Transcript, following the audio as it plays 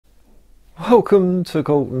Welcome to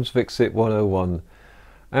Holtonsfixit101,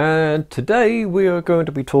 and today we are going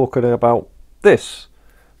to be talking about this.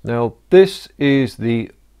 Now this is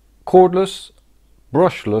the cordless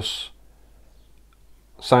brushless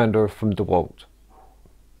sander from DeWalt.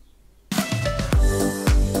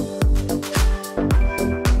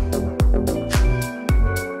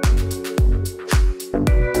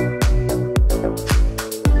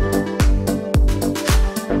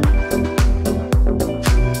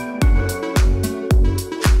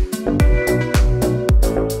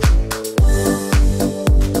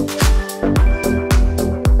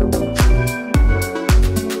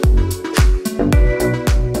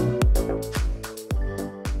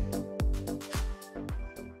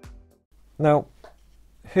 Now,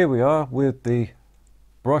 here we are with the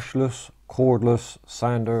brushless cordless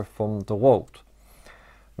sander from DeWalt.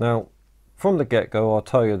 Now, from the get-go, I'll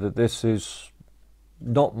tell you that this is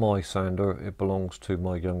not my sander. It belongs to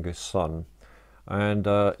my youngest son, and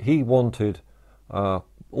he wanted,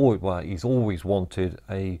 he's always wanted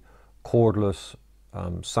a cordless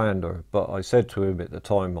sander. But I said to him at the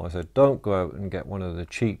time, I said, don't go out and get one of the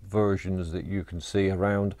cheap versions that you can see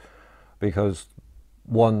around, because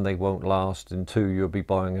one, they won't last, and two, you'll be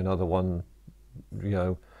buying another one,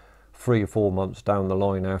 3 or 4 months down the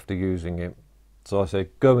line after using it. So I said,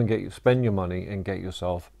 go and spend your money and get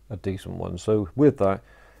yourself a decent one. So with that,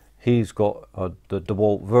 he's got the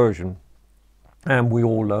DeWalt version, and we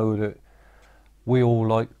all know that we all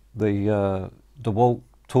like the DeWalt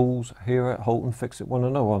tools here at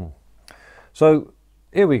Holtonsfixit101. So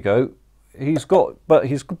here we go. He's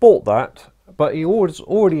bought that, but he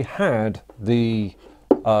already had the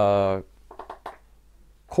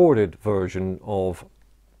corded version of,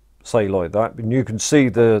 say, like that, and you can see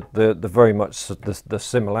the very much the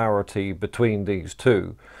similarity between these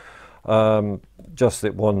two. Just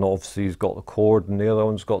that one obviously has got the cord, and the other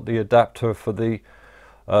one's got the adapter for the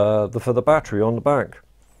battery on the back.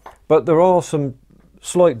 But there are some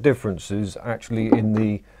slight differences actually in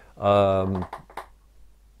the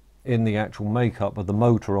actual makeup of the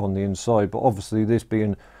motor on the inside. But obviously, this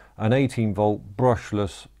being an 18-volt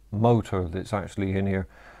brushless motor that's actually in here,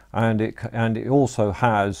 and it also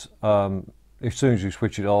has, as soon as you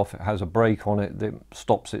switch it off, it has a brake on it that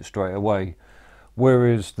stops it straight away.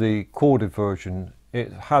 Whereas the corded version,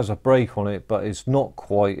 it has a brake on it, but it's not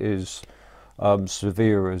quite as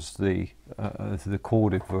severe as the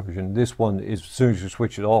corded version. This one is, as soon as you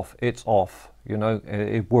switch it off, it's off.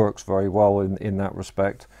 It works very well in that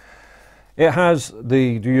respect. It has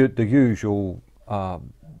the usual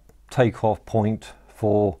take-off point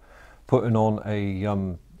for putting on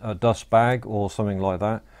a dust bag or something like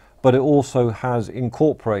that, but it also has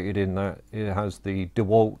incorporated in that, it has the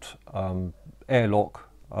DeWalt airlock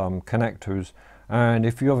connectors. And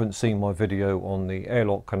if you haven't seen my video on the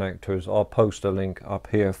airlock connectors, I'll post a link up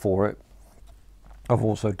here for it. I've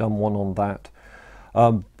also done one on that.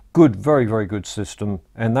 Good, very, very good system,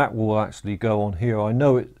 and that will actually go on here. I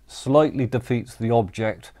know it slightly defeats the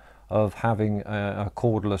object of having a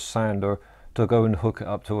cordless sander to go and hook it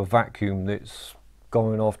up to a vacuum that's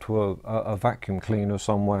going off to a vacuum cleaner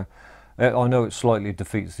somewhere. I know it slightly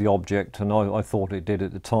defeats the object, and I thought it did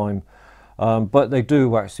at the time. But they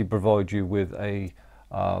do actually provide you with a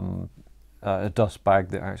dust bag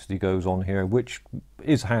that actually goes on here, which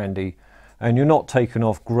is handy, and you're not taking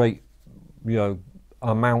off great,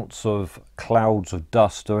 amounts of clouds of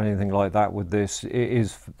dust or anything like that with this. It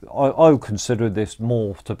is, I would consider this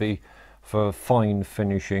more to be for fine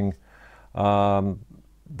finishing than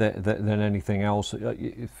anything else.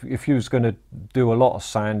 If you was going to do a lot of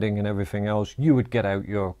sanding and everything else, you would get out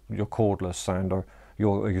your cordless sander,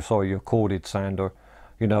 your corded sander.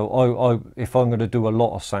 If I'm going to do a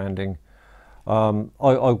lot of sanding, I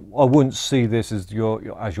wouldn't see this as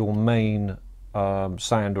your main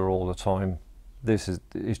sander all the time. This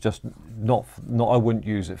is just not. I wouldn't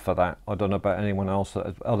use it for that. I don't know about anyone else.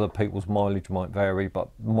 Other people's mileage might vary, but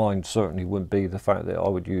mine certainly wouldn't be the fact that I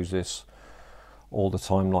would use this all the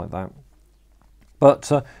time like that.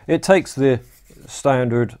 But it takes the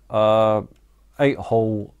standard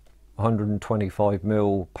 8-hole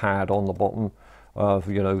 125mm pad on the bottom,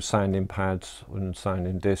 sanding pads and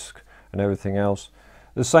sanding disc and everything else.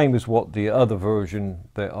 The same as what the other version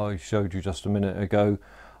that I showed you just a minute ago.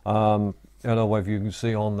 I don't know whether you can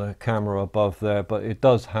see on the camera above there, but it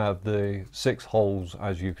does have the 6 holes,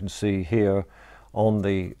 as you can see here on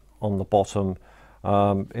the bottom,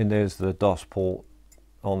 and there's the dust port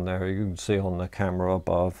on there. You can see on the camera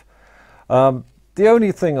above. The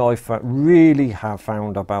only thing I really have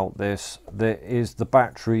found about this is the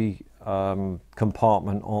battery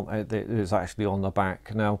compartment on it that is actually on the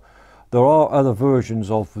back. Now, there are other versions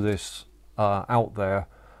of this out there.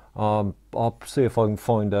 I'll see if I can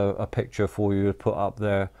find a picture for you to put up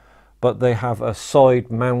there, but they have a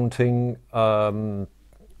side mounting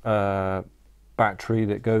battery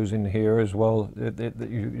that goes in here as well.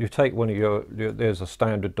 You take one of there's a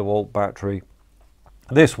standard DeWalt battery.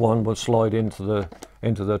 This one will slide into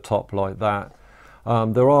the top like that.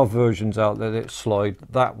 There are versions out there that slide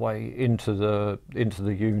that way into the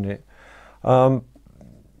unit. And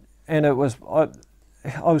it was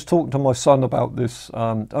I was talking to my son about this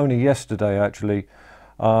only yesterday actually,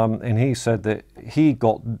 and he said that he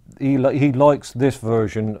likes this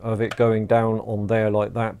version of it going down on there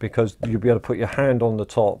like that, because you'll be able to put your hand on the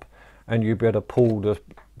top and you'll be able to pull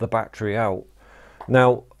the battery out.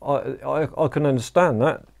 Now I can understand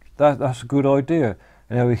that's a good idea.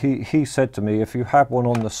 You know, he said to me, if you had one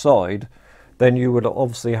on the side, then you would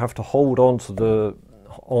obviously have to hold onto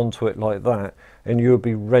it like that, and you would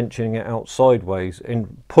be wrenching it out sideways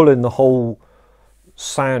and pulling the whole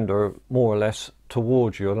sander more or less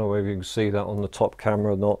towards you. I don't know if you can see that on the top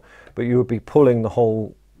camera or not, but you would be pulling the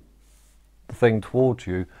whole thing towards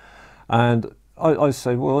you. And I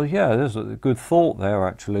said, well, yeah, there's a good thought there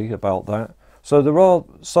actually about that. So there are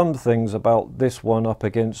some things about this one up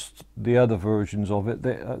against the other versions of it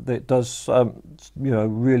that does, you know,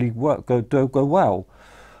 really work, go well.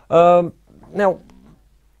 Now,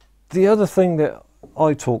 the other thing that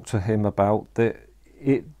I talked to him about, that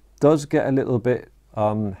it does get a little bit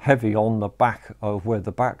heavy on the back of where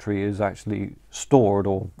the battery is actually stored,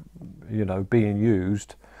 or, you know, being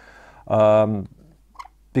used,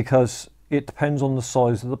 because it depends on the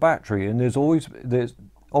size of the battery, and there's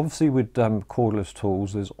obviously with cordless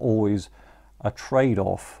tools, there's always a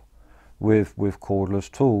trade-off with cordless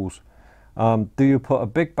tools. Do you put a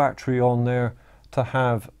big battery on there to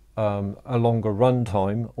have a longer run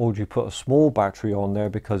time, or do you put a small battery on there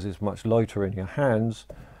because it's much lighter in your hands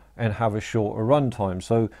and have a shorter run time?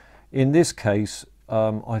 So in this case,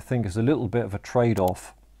 I think it's a little bit of a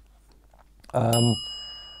trade-off. You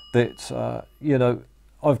know,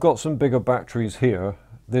 I've got some bigger batteries here.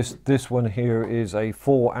 This one here is a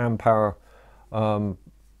 4 amp hour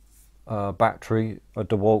battery, a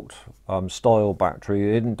DeWalt style battery.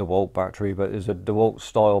 It isn't DeWalt battery, but it's a DeWalt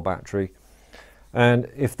style battery. And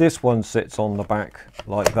if this one sits on the back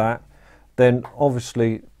like that, then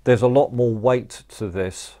obviously there's a lot more weight to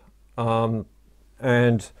this, and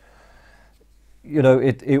you know,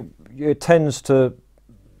 it tends to,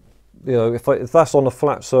 you know, if that's on a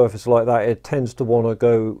flat surface like that, it tends to want to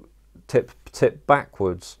go tip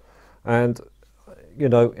backwards. And you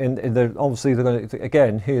know, obviously they're going to,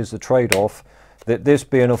 again, here's the trade-off, that this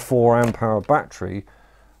being a 4 amp hour battery,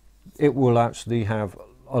 it will actually have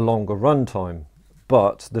a longer run time.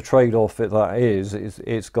 But the trade-off that is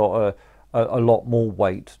it's got a lot more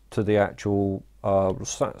weight to the actual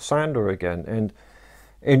sander again,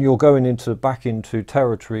 and you're going back into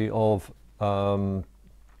territory of you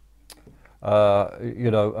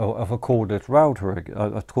know, of a cordless router,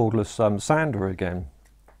 a cordless sander again.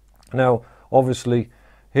 Now obviously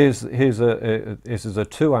this is a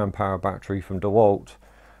 2 amp hour battery from DeWalt.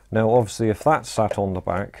 Now obviously if that's sat on the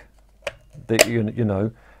back, that you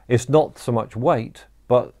know, it's not so much weight,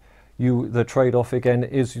 but the trade-off again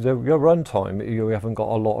is your run time. You haven't got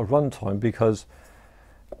a lot of run time, because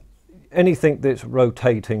anything that's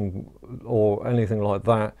rotating or anything like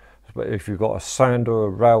that, if you've got a sander, a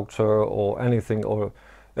router, or anything, or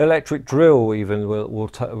electric drill even, you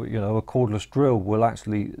know, a cordless drill will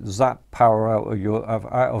actually zap power out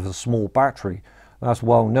of a small battery. That's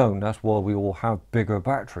well known. That's why we all have bigger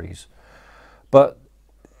batteries. But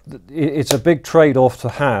it's a big trade-off to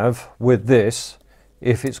have with this.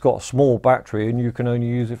 If it's got a small battery and you can only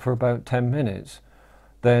use it for about 10 minutes,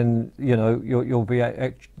 then you know you'll be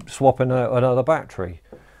swapping out another battery.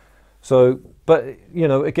 So, but you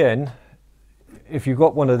know, again, if you've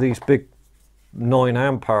got one of these big 9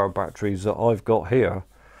 amp hour batteries that I've got here,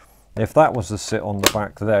 if that was to sit on the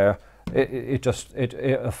back there, it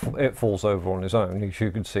falls over on its own. As you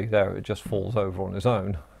can see there, it just falls over on its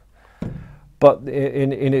own. But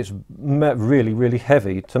it's really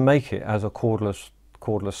heavy to make it as a cordless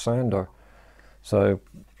sander. So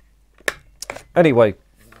anyway,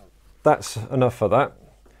 that's enough for that.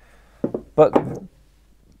 But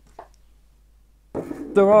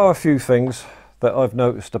there are a few things that I've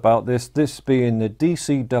noticed about this being the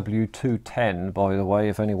DCW210, by the way,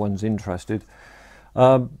 if anyone's interested.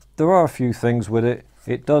 There are a few things with it.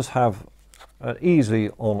 It does have an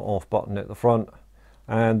easy on-off button at the front,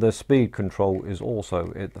 and the speed control is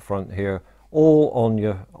also at the front here, all on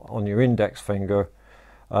your index finger.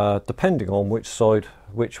 depending on which side,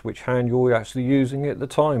 which hand you're actually using at the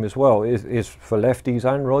time as well. Is for lefties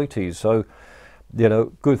and righties, so you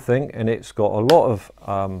know, good thing. And it's got a lot of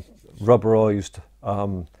rubberized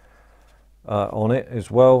on it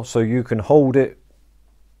as well, so you can hold it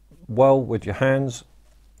well with your hands.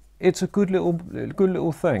 It's a good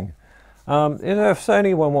little thing. If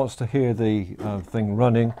anyone wants to hear the thing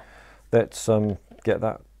running, let's get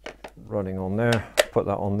that running on there, put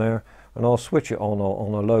that on there, and I'll switch it on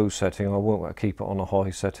a low setting. I won't keep it on a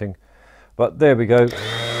high setting, but there we go.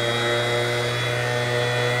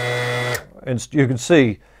 And you can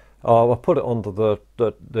see I'll put it onto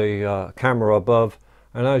the camera above,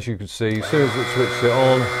 and as you can see, as soon as it switches it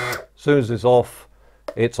on, as soon as it's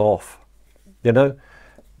off, you know.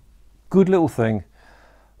 Good little thing.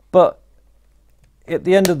 But at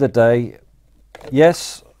the end of the day,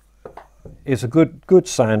 yes, it's a good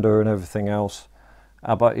sander and everything else,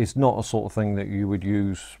 but it's not a sort of thing that you would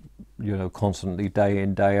use, you know, constantly day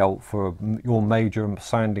in, day out for your major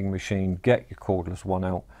sanding machine. Get your cordless one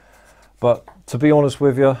out. But to be honest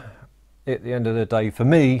with you, at the end of the day, for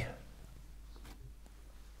me,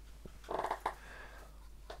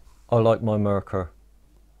 I like my Mirka,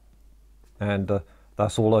 and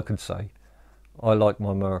that's all I can say. I like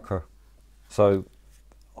my Mirka. So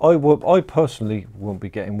I personally won't be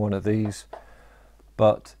getting one of these,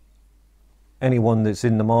 but anyone that's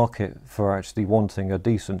in the market for actually wanting a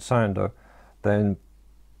decent sander, then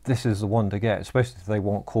this is the one to get, especially if they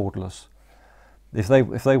want cordless. If they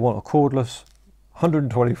want a cordless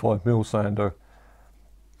 125mm sander,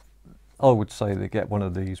 I would say they get one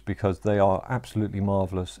of these, because they are absolutely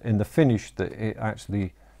marvelous in the finish that it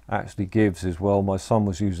actually gives as well. My son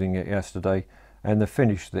was using it yesterday, and the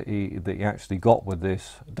finish that he actually got with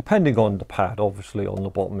this, depending on the pad obviously on the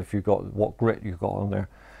bottom, if you've got what grit you've got on there,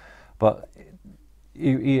 but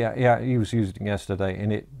he was using it yesterday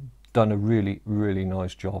and it done a really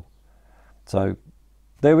nice job. So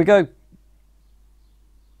there we go.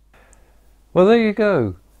 Well, there you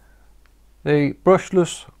go, the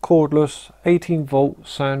brushless cordless 18-volt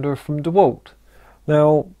sander from DeWalt.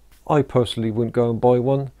 Now I personally wouldn't go and buy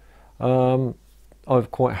one. I'm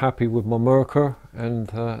quite happy with my Mirka,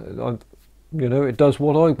 and you know, it does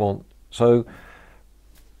what I want. So,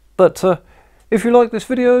 but if you like this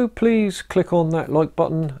video, please click on that like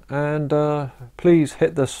button, and please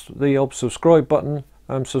hit the subscribe button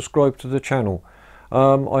and subscribe to the channel.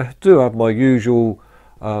 I do have my usual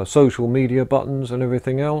social media buttons and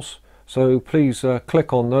everything else, so please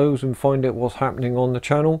click on those and find out what's happening on the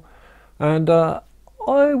channel, and I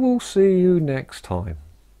will see you next time.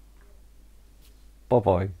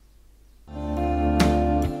 Bye bye.